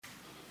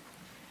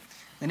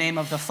In the name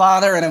of the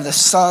Father, and of the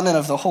Son, and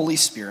of the Holy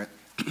Spirit.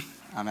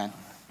 Amen.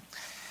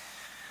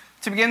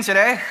 To begin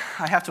today,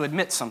 I have to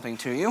admit something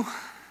to you.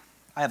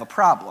 I have a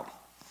problem.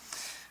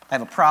 I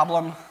have a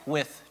problem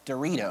with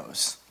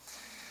Doritos.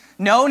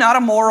 No, not a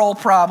moral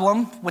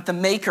problem with the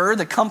maker,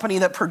 the company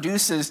that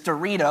produces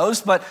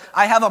Doritos, but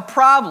I have a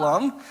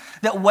problem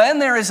that when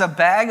there is a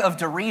bag of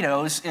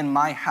Doritos in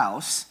my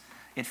house,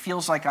 it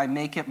feels like I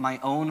make it my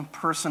own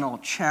personal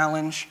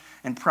challenge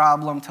and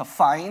problem to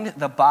find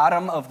the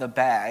bottom of the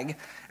bag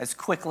as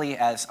quickly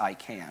as I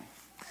can.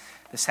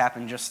 This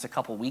happened just a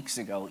couple weeks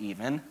ago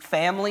even.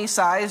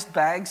 Family-sized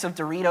bags of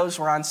Doritos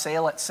were on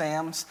sale at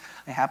Sam's.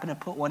 I happened to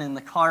put one in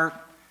the cart.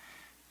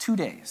 2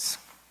 days.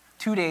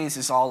 2 days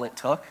is all it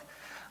took.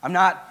 I'm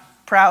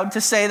not proud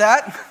to say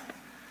that,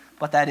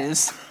 but that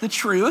is the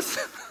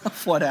truth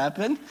of what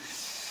happened.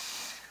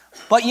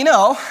 But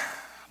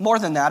more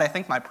than that, I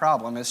think my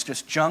problem is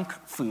just junk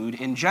food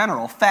in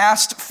general,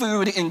 fast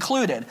food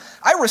included.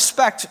 I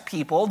respect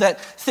people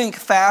that think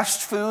fast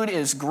food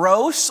is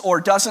gross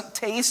or doesn't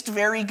taste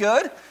very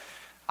good.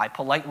 I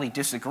politely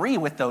disagree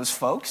with those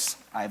folks.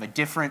 I have a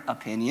different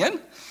opinion.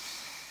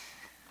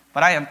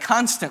 But I am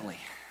constantly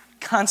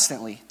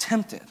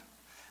tempted,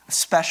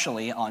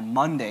 especially on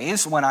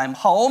Mondays when I'm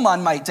home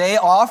on my day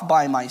off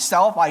by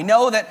myself. I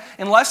know that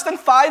in less than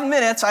 5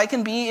 minutes I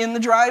can be in the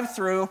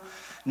drive-thru.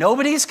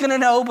 Nobody's going to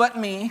know but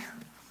me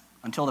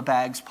until the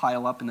bags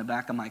pile up in the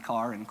back of my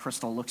car and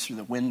Crystal looks through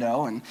the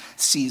window and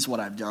sees what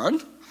I've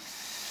done.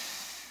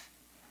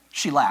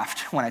 She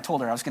laughed when I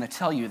told her I was going to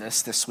tell you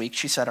this week.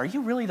 She said, "Are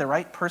you really the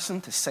right person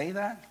to say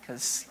that?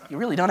 Because you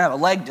really don't have a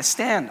leg to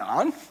stand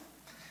on."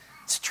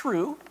 It's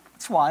true.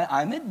 That's why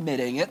I'm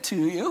admitting it to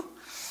you.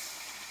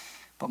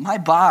 But my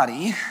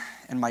body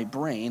and my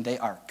brain, they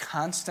are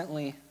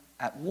constantly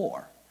at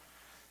war.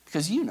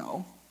 Because you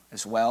know,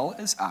 as well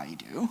as I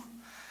do,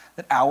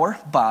 that our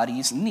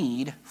bodies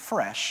need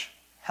fresh,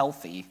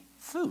 healthy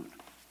food.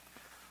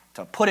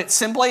 To put it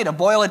simply, to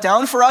boil it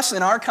down for us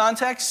in our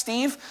context,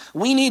 Steve,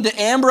 we need the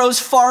Ambrose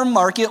Farm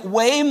Market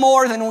way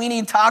more than we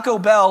need Taco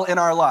Bell in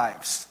our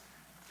lives.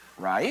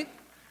 Right?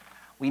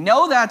 We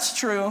know that's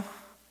true.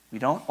 We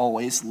don't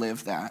always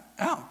live that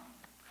out.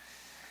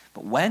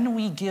 But when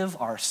we give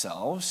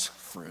ourselves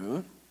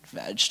fruit,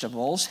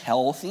 vegetables,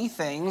 healthy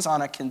things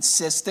on a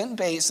consistent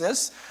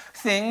basis,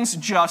 things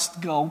just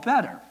go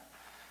better.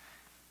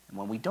 And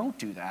when we don't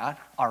do that,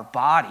 our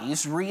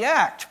bodies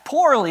react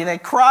poorly. They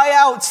cry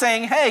out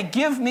saying, "Hey,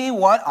 give me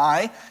what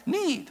I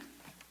need."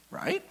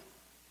 Right?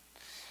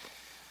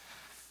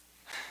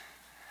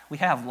 We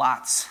have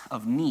lots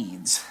of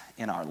needs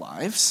in our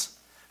lives.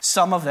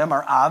 Some of them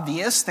are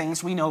obvious,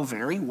 things we know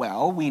very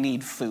well. We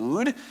need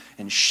food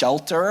and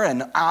shelter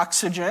and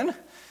oxygen.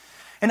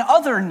 And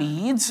other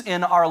needs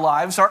in our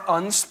lives are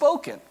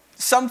unspoken.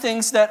 Some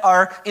things that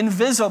are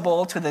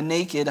invisible to the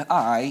naked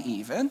eye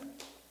even.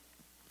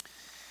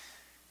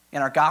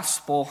 In our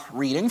gospel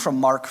reading from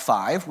Mark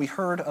 5, we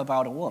heard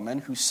about a woman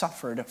who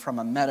suffered from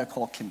a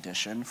medical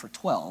condition for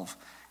 12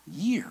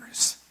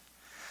 years.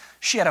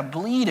 She had a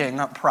bleeding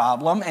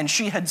problem, and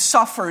she had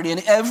suffered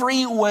in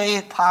every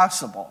way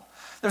possible.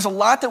 There's a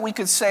lot that we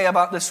could say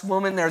about this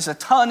woman. There's a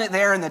ton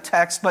there in the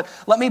text, but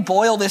let me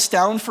boil this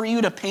down for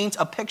you to paint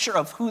a picture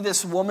of who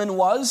this woman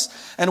was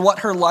and what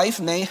her life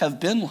may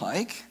have been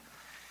like.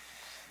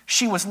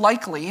 She was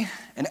likely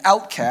an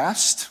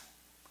outcast,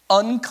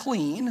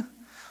 unclean,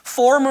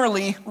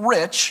 formerly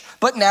rich,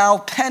 but now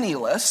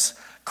penniless,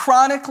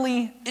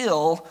 chronically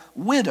ill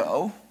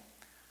widow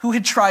who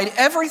had tried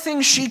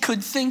everything she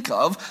could think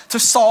of to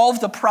solve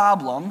the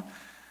problem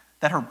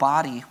that her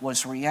body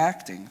was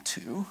reacting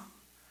to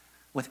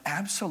with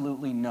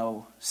absolutely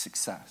no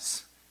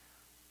success.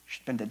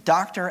 She'd been to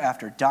doctor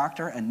after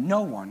doctor, and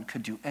no one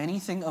could do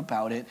anything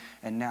about it,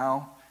 and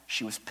now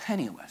she was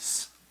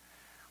penniless,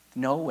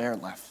 nowhere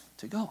left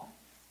to go.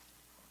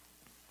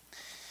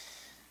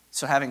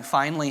 So having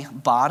finally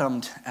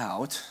bottomed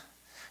out,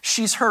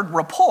 she's heard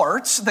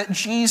reports that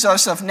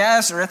Jesus of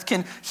Nazareth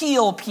can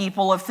heal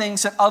people of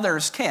things that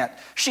others can't.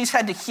 She's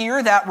had to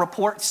hear that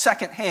report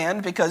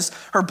secondhand because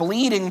her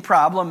bleeding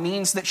problem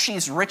means that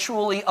she's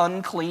ritually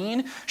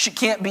unclean. She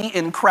can't be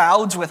in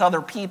crowds with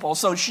other people.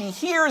 So she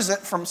hears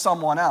it from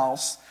someone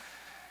else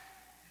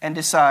and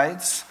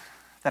decides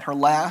that her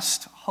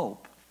last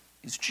hope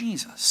is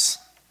Jesus.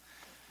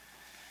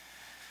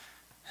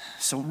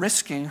 So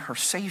risking her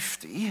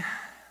safety,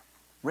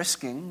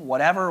 risking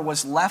whatever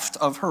was left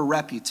of her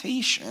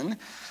reputation,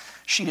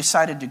 she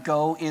decided to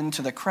go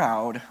into the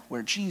crowd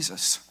where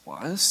Jesus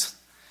was.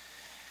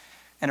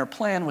 And her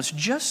plan was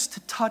just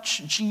to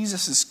touch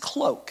Jesus'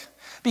 cloak,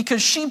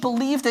 because she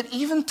believed that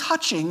even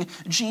touching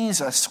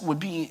Jesus would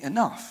be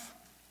enough.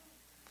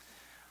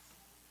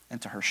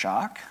 And to her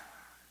shock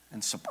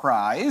and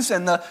surprise,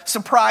 and the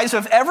surprise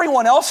of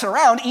everyone else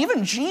around,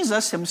 even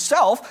Jesus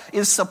himself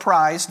is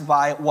surprised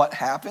by what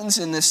happens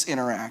in this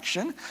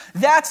interaction.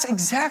 That's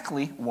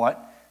exactly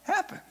what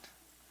happened.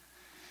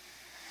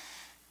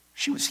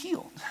 She was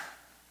healed.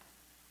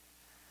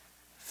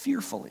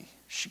 Fearfully,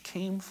 she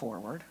came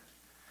forward,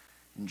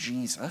 and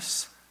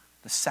Jesus,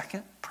 the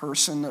second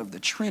person of the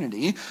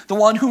Trinity, the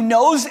one who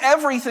knows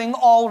everything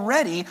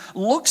already,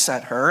 looks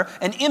at her,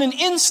 and in an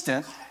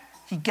instant,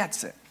 he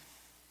gets it.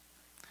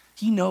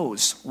 He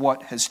knows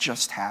what has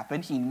just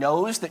happened. He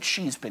knows that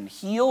she's been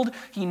healed.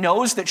 He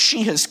knows that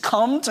she has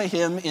come to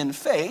him in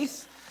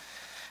faith.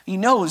 He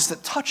knows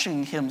that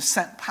touching him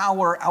sent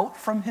power out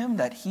from him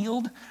that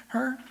healed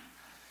her.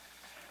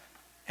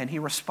 And he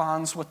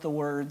responds with the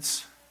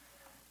words,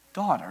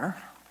 "Daughter,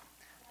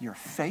 your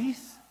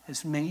faith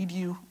has made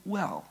you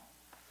well.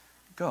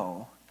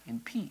 Go in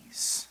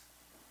peace."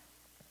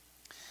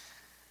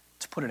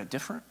 To put it a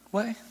different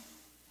way,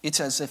 it's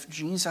as if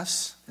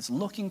Jesus is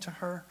looking to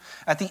her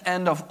at the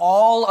end of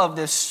all of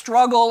this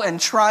struggle and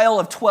trial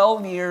of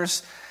 12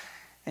 years,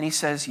 and he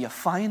says, "You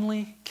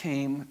finally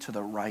came to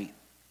the right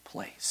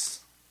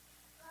place.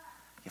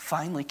 You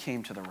finally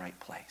came to the right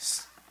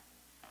place."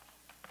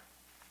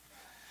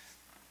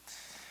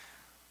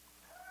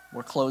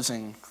 We're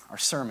closing our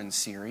sermon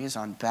series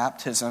on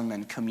baptism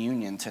and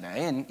communion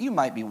today, and you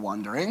might be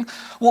wondering,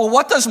 well,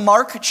 what does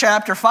Mark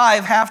chapter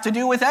 5 have to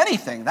do with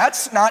anything?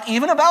 That's not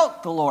even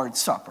about the Lord's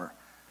Supper.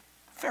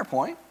 Fair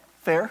point,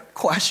 fair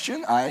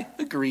question. I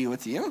agree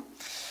with you.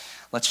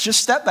 Let's just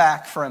step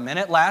back for a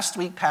minute. Last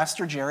week,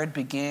 Pastor Jared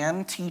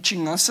began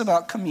teaching us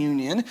about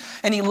communion,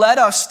 and he led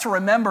us to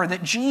remember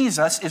that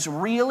Jesus is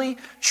really,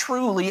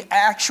 truly,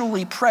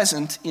 actually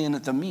present in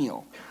the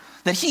meal,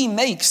 that he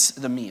makes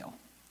the meal,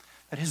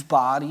 that his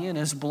body and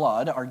his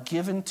blood are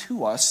given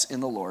to us in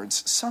the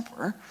Lord's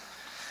Supper.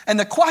 And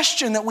the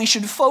question that we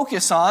should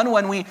focus on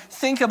when we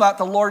think about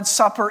the Lord's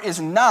Supper is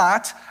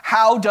not,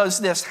 how does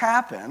this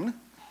happen?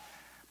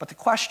 But the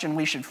question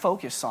we should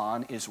focus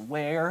on is,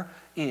 where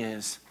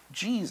is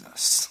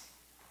Jesus?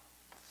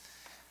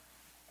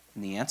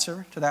 And the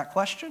answer to that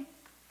question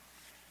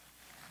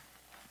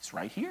is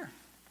right here.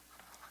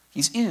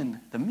 He's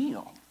in the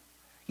meal.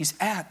 He's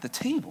at the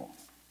table.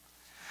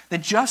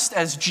 That just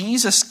as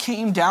Jesus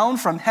came down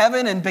from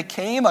heaven and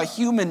became a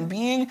human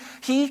being,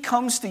 he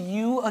comes to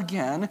you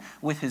again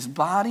with his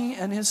body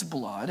and his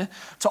blood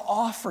to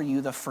offer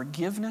you the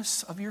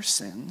forgiveness of your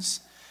sins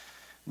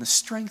and the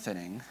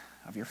strengthening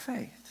of your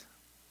faith.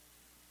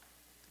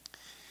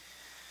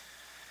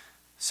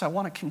 So I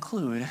want to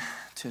conclude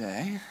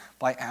today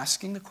by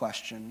asking the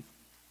question,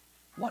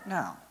 what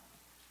now?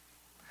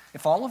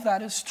 If all of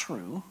that is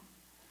true,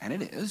 and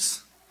it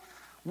is,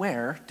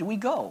 where do we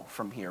go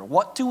from here?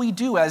 What do we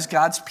do as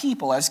God's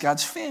people, as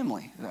God's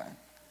family then?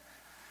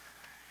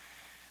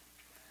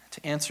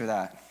 To answer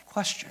that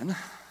question,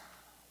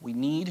 we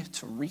need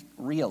to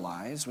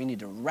realize, we need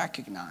to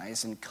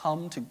recognize and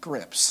come to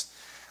grips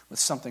with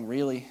something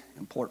really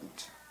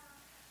important.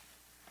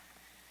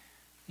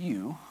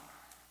 You,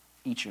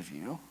 each of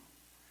you,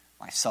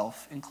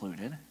 myself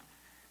included,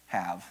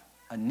 have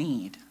a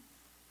need.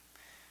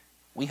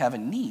 We have a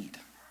need.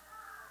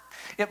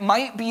 It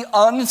might be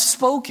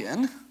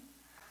unspoken,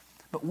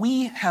 but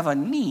we have a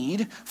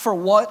need for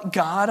what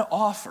God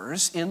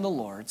offers in the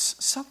Lord's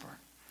Supper.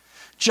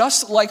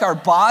 Just like our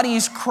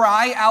bodies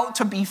cry out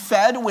to be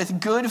fed with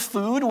good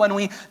food when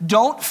we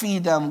don't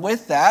feed them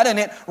with that, and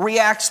it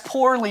reacts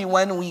poorly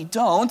when we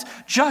don't,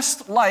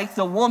 just like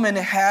the woman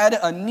had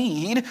a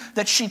need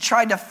that she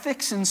tried to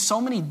fix in so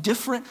many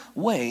different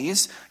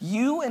ways,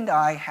 you and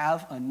I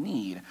have a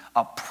need,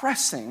 a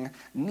pressing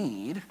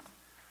need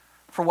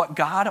for what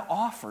God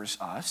offers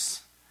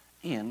us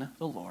in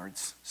the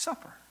Lord's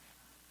Supper.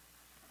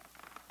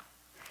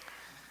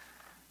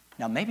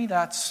 Now, maybe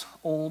that's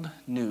old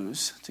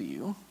news to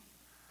you,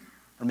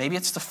 or maybe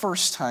it's the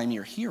first time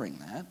you're hearing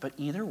that, but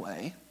either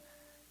way,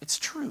 it's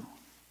true.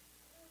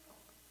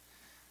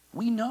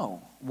 We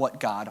know what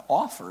God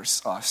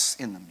offers us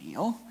in the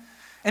meal,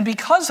 and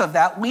because of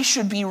that, we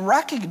should be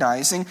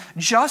recognizing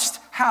just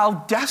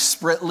how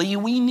desperately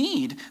we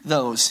need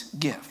those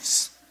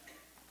gifts.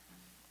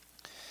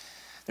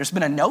 There's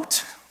been a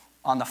note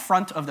on the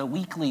front of the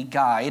weekly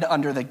guide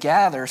under the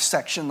Gather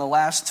section the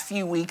last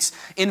few weeks,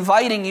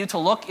 inviting you to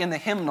look in the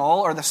hymnal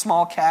or the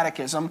small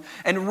catechism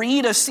and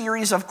read a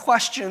series of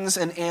questions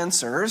and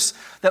answers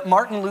that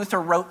Martin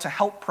Luther wrote to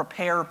help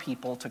prepare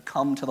people to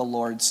come to the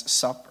Lord's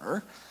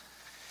Supper.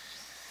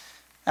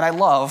 And I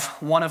love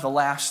one of the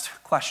last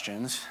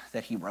questions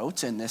that he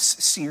wrote in this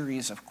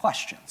series of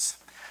questions.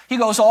 He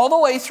goes all the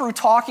way through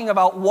talking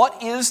about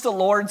what is the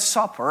Lord's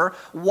Supper,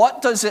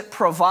 what does it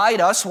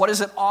provide us, what does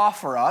it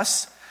offer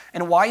us,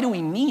 and why do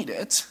we need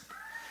it?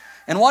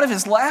 And one of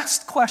his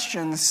last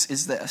questions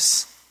is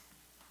this: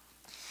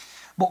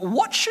 but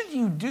what should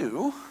you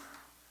do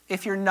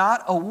if you're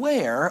not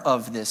aware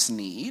of this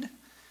need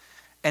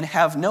and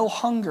have no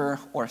hunger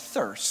or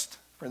thirst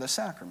for the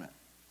sacrament?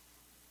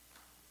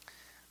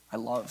 I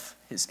love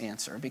his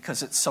answer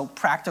because it's so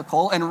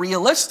practical and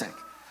realistic.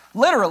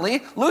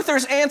 Literally,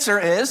 Luther's answer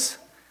is,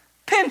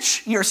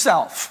 pinch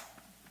yourself.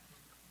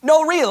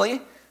 No,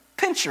 really,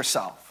 pinch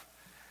yourself.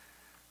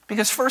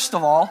 Because first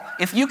of all,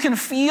 if you can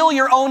feel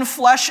your own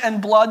flesh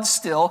and blood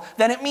still,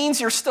 then it means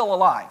you're still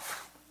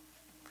alive.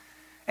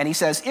 And he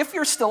says, if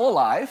you're still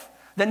alive,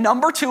 then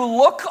number two,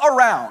 look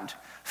around.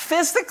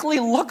 Physically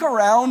look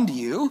around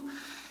you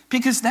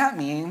Because that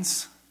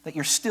means that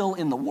you're still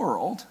in the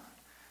world,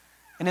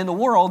 and in the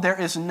world there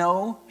is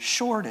no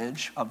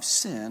shortage of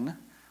sin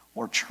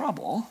or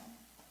trouble.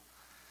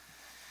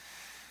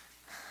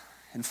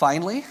 And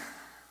finally,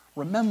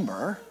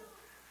 remember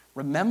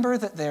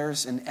that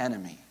there's an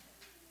enemy.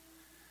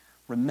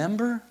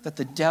 Remember that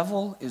the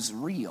devil is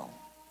real,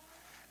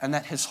 and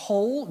that his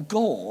whole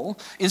goal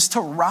is to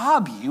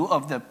rob you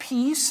of the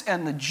peace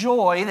and the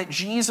joy that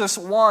Jesus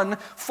won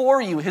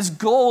for you. His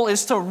goal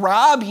is to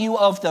rob you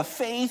of the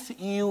faith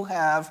you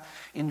have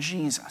in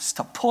Jesus,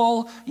 to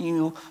pull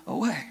you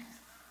away.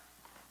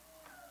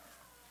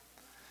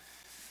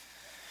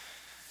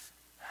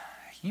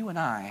 You and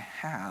I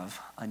have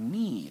a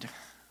need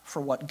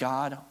for what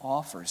God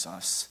offers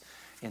us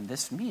in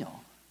this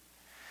meal.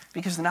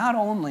 Because not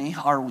only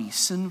are we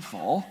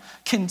sinful,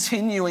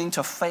 continuing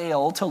to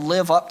fail to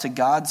live up to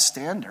God's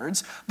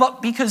standards, but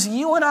because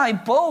you and I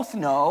both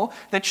know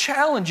the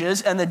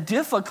challenges and the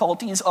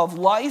difficulties of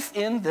life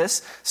in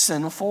this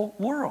sinful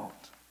world.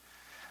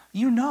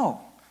 You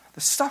know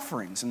the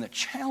sufferings and the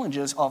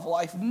challenges of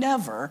life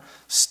never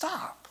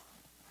stop.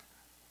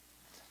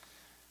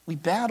 We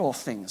battle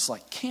things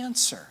like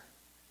cancer,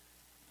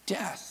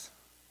 death,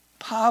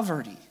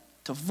 poverty,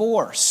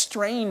 divorce,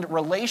 strained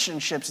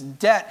relationships,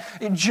 debt.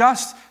 It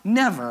just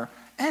never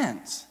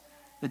ends.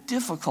 The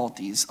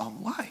difficulties of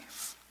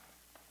life.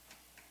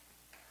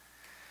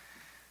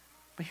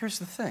 But here's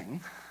the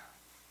thing.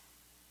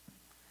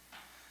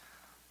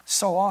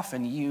 So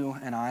often you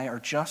and I are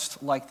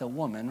just like the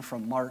woman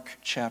from Mark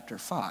chapter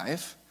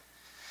 5,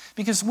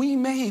 because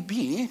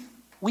you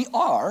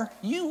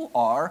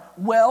are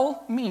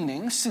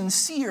well-meaning,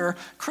 sincere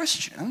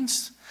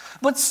Christians,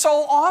 but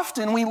so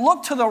often we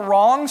look to the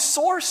wrong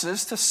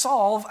sources to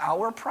solve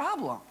our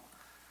problem.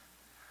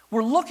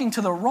 We're looking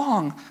to the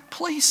wrong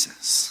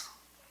places.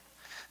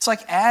 It's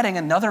like adding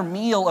another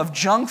meal of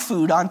junk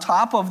food on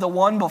top of the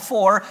one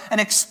before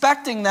and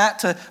expecting that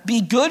to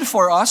be good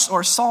for us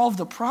or solve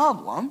the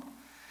problem.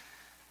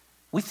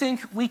 We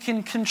think we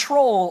can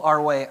control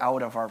our way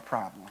out of our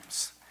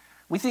problems.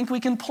 We think we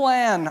can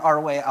plan our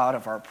way out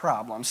of our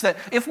problems, that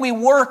if we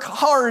work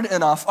hard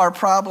enough, our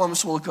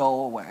problems will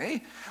go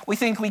away. We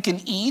think we can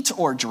eat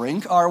or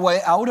drink our way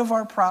out of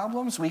our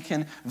problems. We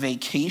can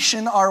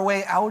vacation our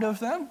way out of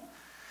them.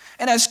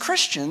 And as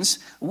Christians,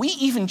 we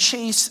even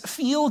chase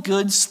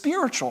feel-good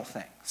spiritual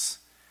things.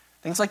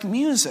 Things like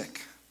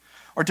music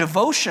or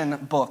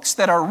devotion books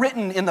that are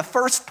written in the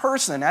first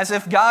person, as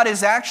if God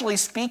is actually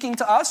speaking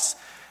to us,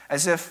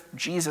 as if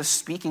Jesus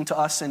speaking to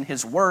us in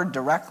his word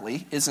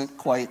directly isn't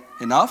quite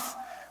enough.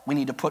 We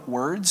need to put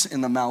words in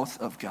the mouth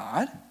of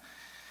God.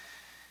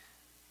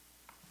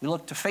 We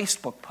look to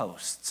Facebook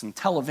posts and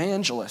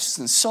televangelists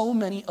and so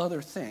many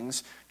other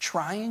things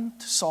trying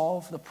to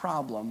solve the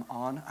problem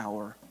on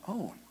our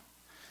own.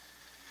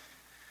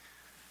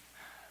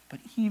 But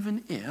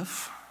even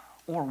if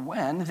or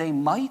when they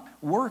might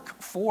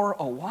work for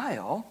a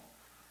while,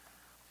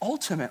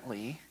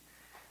 ultimately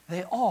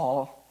they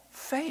all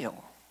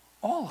fail,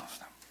 all of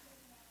them.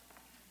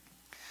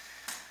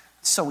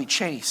 So we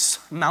chase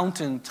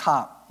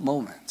mountaintop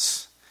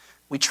moments.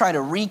 We try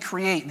to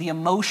recreate the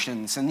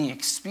emotions and the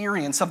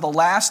experience of the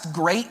last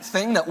great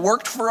thing that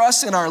worked for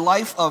us in our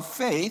life of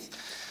faith.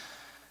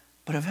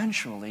 But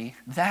eventually,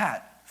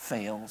 that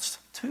fails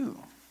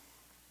too.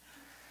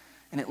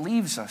 And it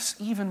leaves us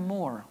even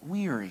more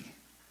weary,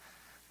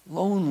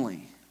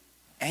 lonely,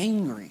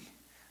 angry,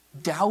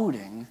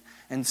 doubting,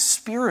 and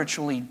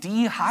spiritually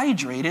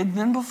dehydrated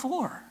than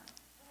before.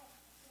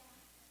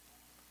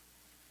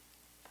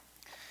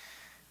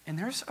 And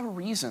there's a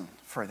reason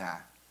for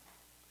that.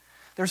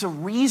 There's a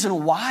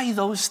reason why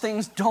those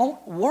things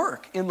don't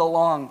work in the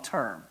long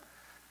term.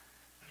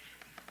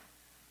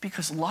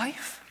 Because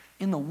life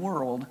in the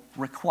world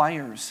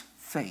requires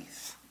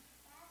faith.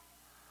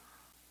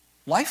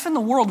 Life in the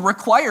world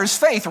requires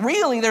faith.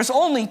 Really, there's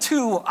only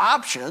two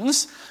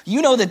options.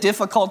 You know the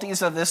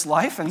difficulties of this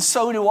life, and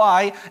so do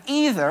I.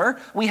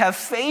 Either we have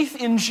faith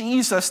in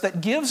Jesus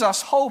that gives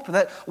us hope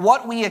that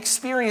what we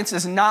experience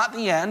is not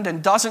the end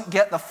and doesn't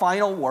get the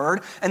final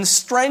word and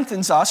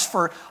strengthens us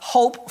for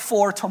hope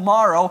for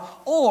tomorrow,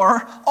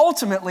 or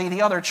ultimately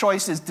the other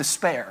choice is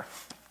despair.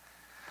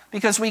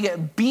 Because we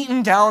get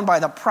beaten down by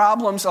the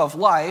problems of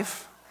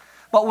life,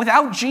 but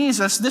without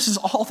Jesus, this is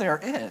all there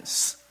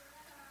is.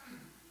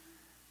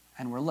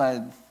 And we're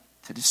led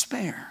to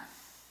despair.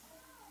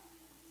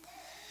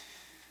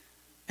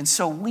 And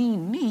so we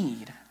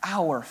need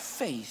our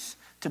faith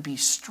to be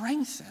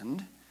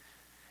strengthened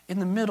in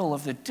the middle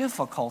of the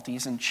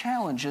difficulties and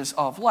challenges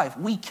of life.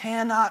 We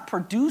cannot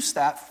produce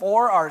that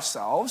for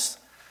ourselves.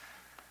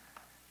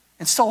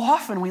 And so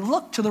often we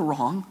look to the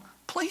wrong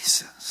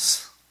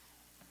places.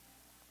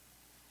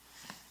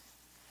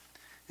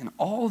 And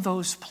all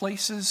those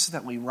places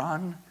that we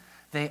run,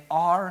 they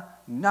are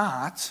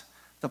not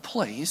the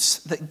place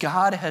that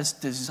God has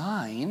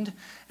designed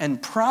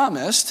and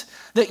promised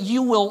that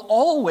you will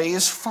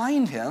always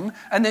find him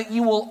and that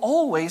you will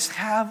always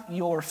have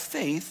your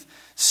faith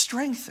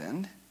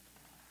strengthened,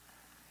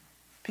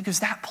 because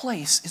that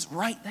place is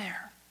right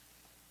there.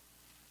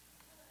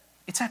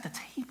 It's at the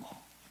table.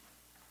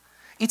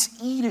 It's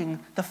eating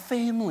the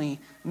family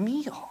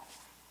meal.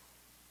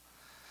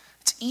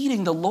 It's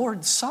eating the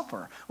Lord's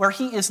Supper, where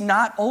he is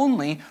not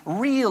only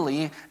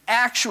really,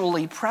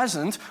 actually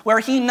present, where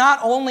he not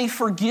only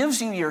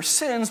forgives you your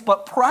sins,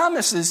 but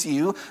promises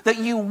you that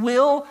you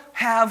will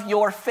have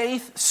your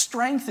faith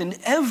strengthened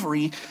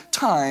every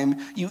time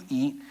you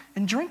eat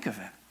and drink of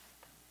it.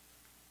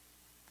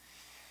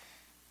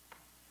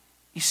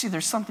 You see,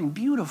 there's something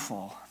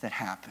beautiful that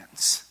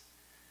happens.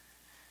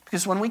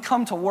 Because when we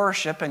come to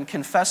worship and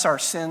confess our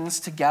sins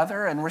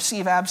together and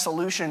receive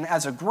absolution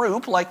as a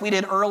group, like we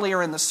did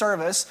earlier in the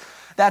service,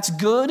 that's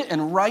good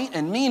and right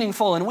and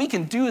meaningful, and we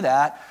can do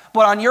that.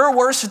 But on your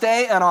worst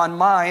day and on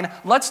mine,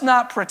 let's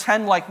not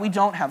pretend like we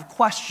don't have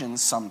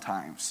questions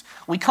sometimes.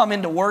 We come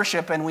into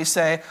worship and we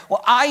say,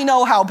 well, I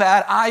know how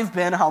bad I've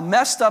been, how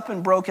messed up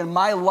and broken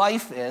my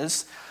life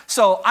is,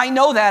 so I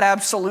know that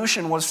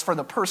absolution was for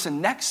the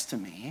person next to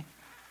me,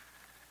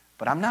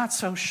 but I'm not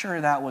so sure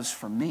that was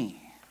for me.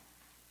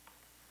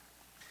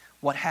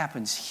 What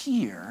happens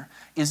here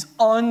is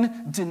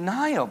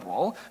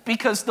undeniable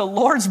because the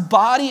Lord's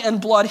body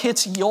and blood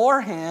hits your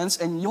hands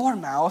and your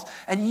mouth,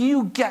 and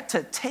you get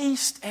to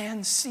taste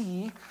and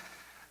see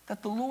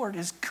that the Lord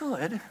is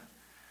good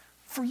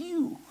for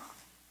you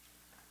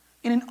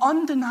in an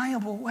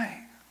undeniable way.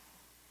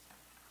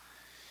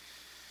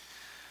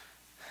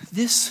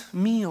 This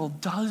meal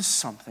does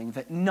something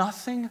that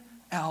nothing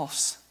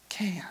else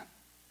can,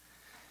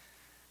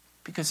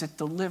 because it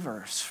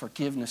delivers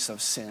forgiveness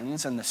of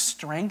sins and the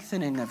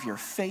strengthening of your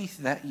faith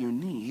that you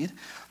need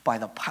by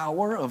the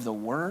power of the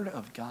Word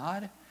of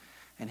God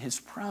and his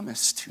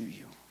promise to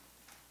you.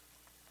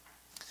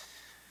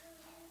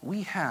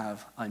 We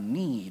have a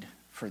need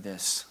for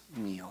this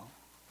meal.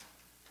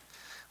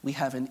 We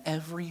have an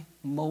every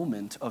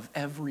moment of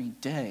every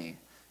day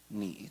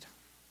need.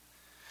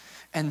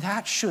 And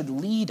that should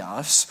lead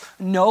us,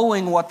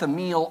 knowing what the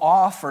meal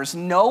offers,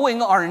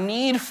 knowing our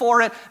need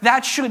for it,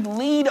 that should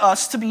lead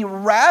us to be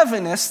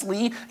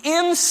ravenously,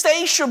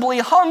 insatiably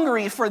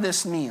hungry for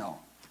this meal.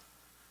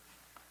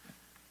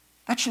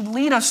 That should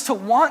lead us to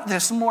want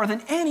this more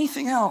than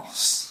anything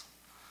else.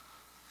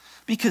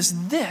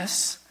 Because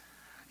this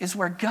is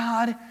where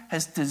God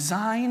has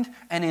designed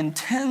and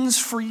intends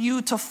for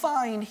you to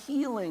find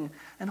healing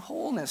and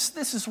wholeness.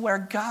 This is where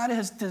God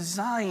has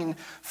designed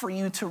for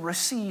you to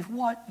receive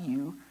what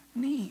you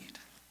need.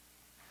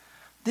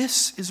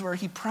 This is where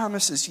he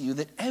promises you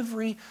that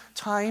every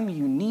time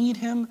you need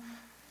him,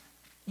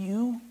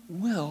 you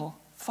will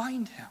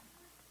find him.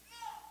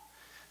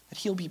 That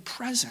he'll be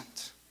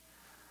present,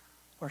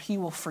 where he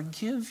will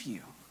forgive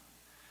you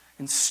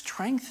and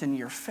strengthen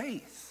your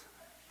faith,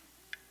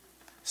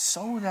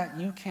 so that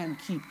you can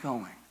keep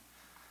going.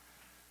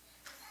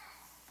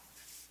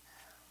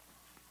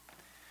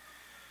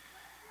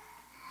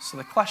 So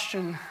the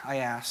question I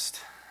asked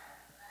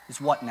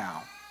is, what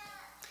now?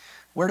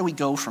 Where do we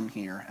go from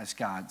here as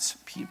God's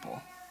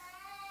people?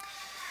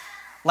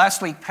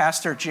 Last week,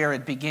 Pastor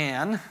Jared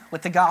began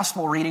with the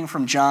gospel reading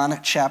from John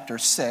chapter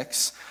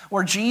 6,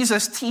 where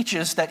Jesus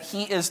teaches that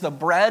he is the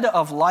bread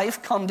of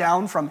life come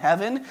down from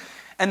heaven,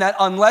 and that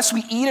unless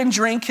we eat and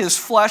drink his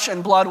flesh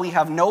and blood, we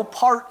have no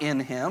part in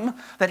him,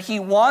 that he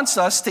wants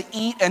us to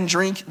eat and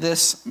drink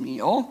this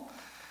meal.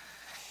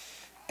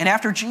 And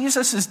after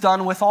Jesus is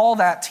done with all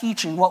that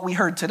teaching, what we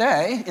heard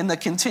today in the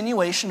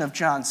continuation of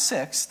John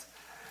 6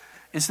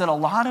 is that a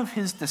lot of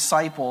his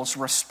disciples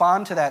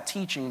respond to that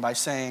teaching by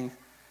saying,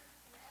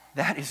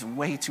 that is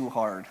way too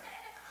hard.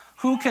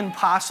 Who can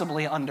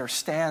possibly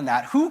understand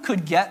that? Who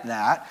could get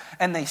that?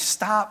 And they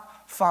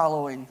stop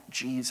following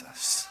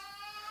Jesus.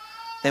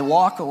 They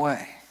walk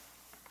away.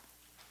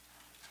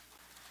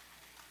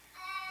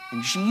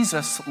 And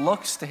Jesus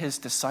looks to his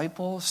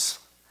disciples,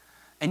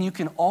 and you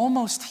can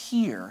almost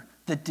hear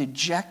the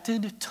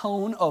dejected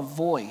tone of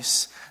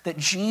voice that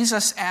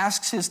Jesus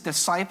asks his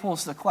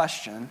disciples the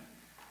question,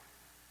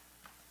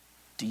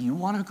 do you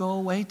want to go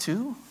away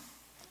too?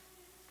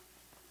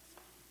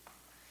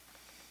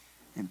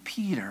 And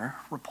Peter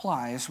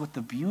replies with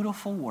the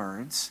beautiful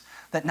words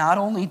that not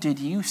only did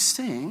you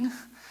sing,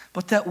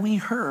 but that we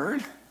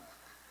heard,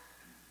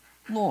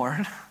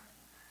 Lord,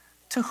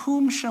 to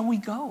whom shall we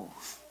go?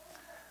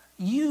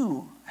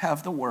 You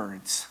have the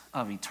words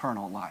of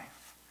eternal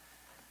life.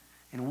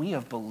 And we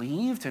have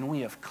believed and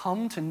we have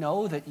come to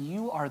know that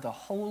you are the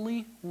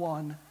Holy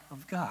One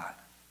of God.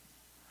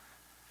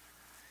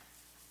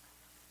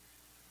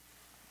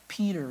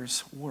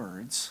 Peter's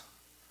words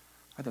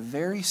are the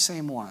very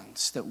same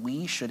ones that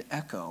we should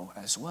echo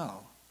as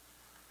well.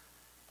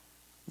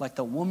 Like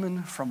the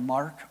woman from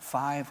Mark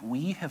 5,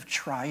 we have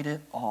tried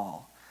it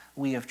all.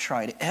 We have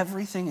tried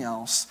everything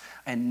else,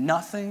 and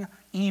nothing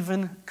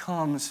even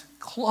comes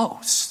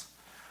close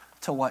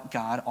to what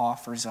God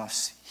offers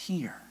us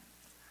here.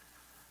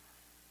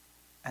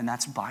 And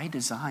that's by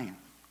design.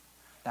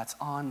 That's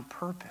on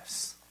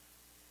purpose.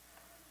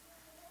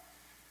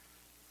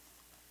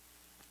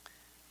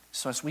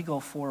 So as we go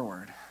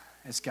forward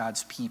as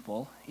God's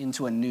people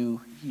into a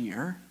new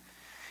year,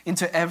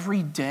 into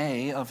every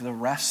day of the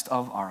rest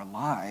of our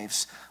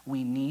lives,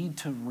 we need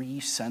to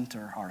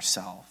recenter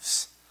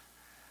ourselves.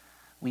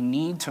 We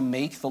need to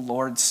make the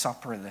Lord's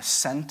Supper the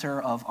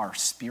center of our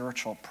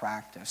spiritual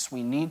practice.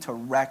 We need to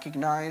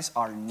recognize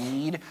our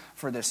need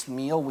for this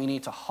meal. We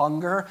need to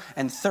hunger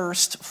and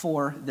thirst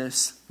for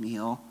this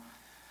meal.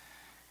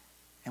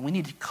 And we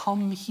need to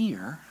come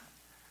here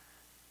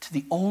to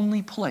the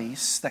only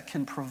place that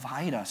can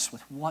provide us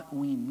with what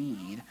we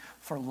need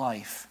for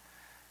life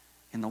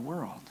in the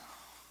world.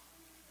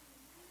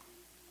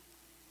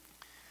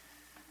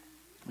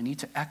 We need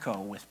to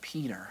echo with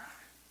Peter.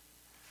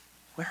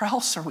 Where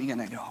else are we going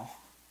to go?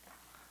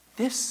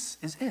 This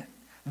is it.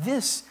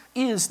 This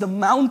is the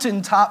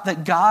mountaintop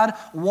that God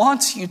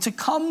wants you to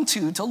come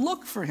to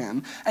look for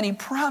him. And he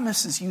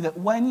promises you that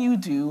when you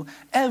do,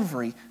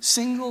 every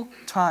single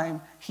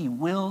time, he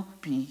will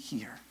be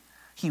here.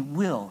 He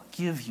will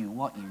give you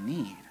what you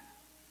need.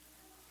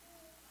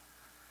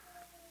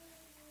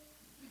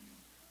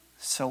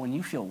 So when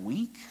you feel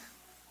weak,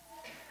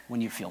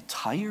 when you feel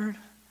tired,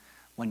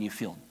 when you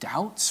feel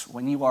doubts,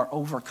 when you are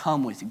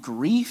overcome with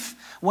grief,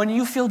 when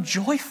you feel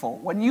joyful,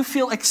 when you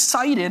feel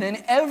excited,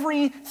 and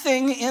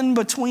everything in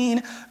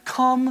between,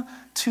 come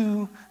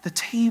to the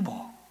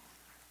table.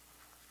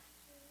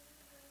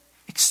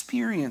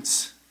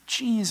 Experience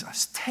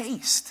Jesus,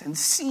 taste and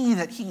see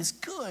that he's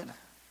good.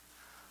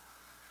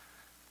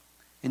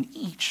 And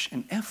each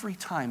and every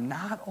time,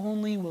 not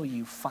only will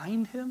you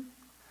find him,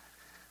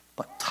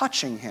 but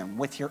touching him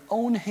with your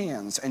own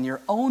hands and your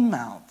own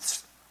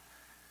mouths,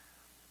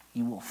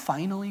 you will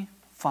finally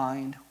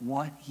find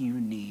what you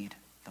need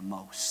the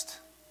most.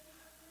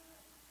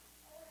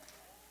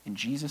 In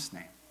Jesus'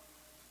 name,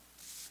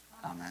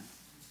 amen.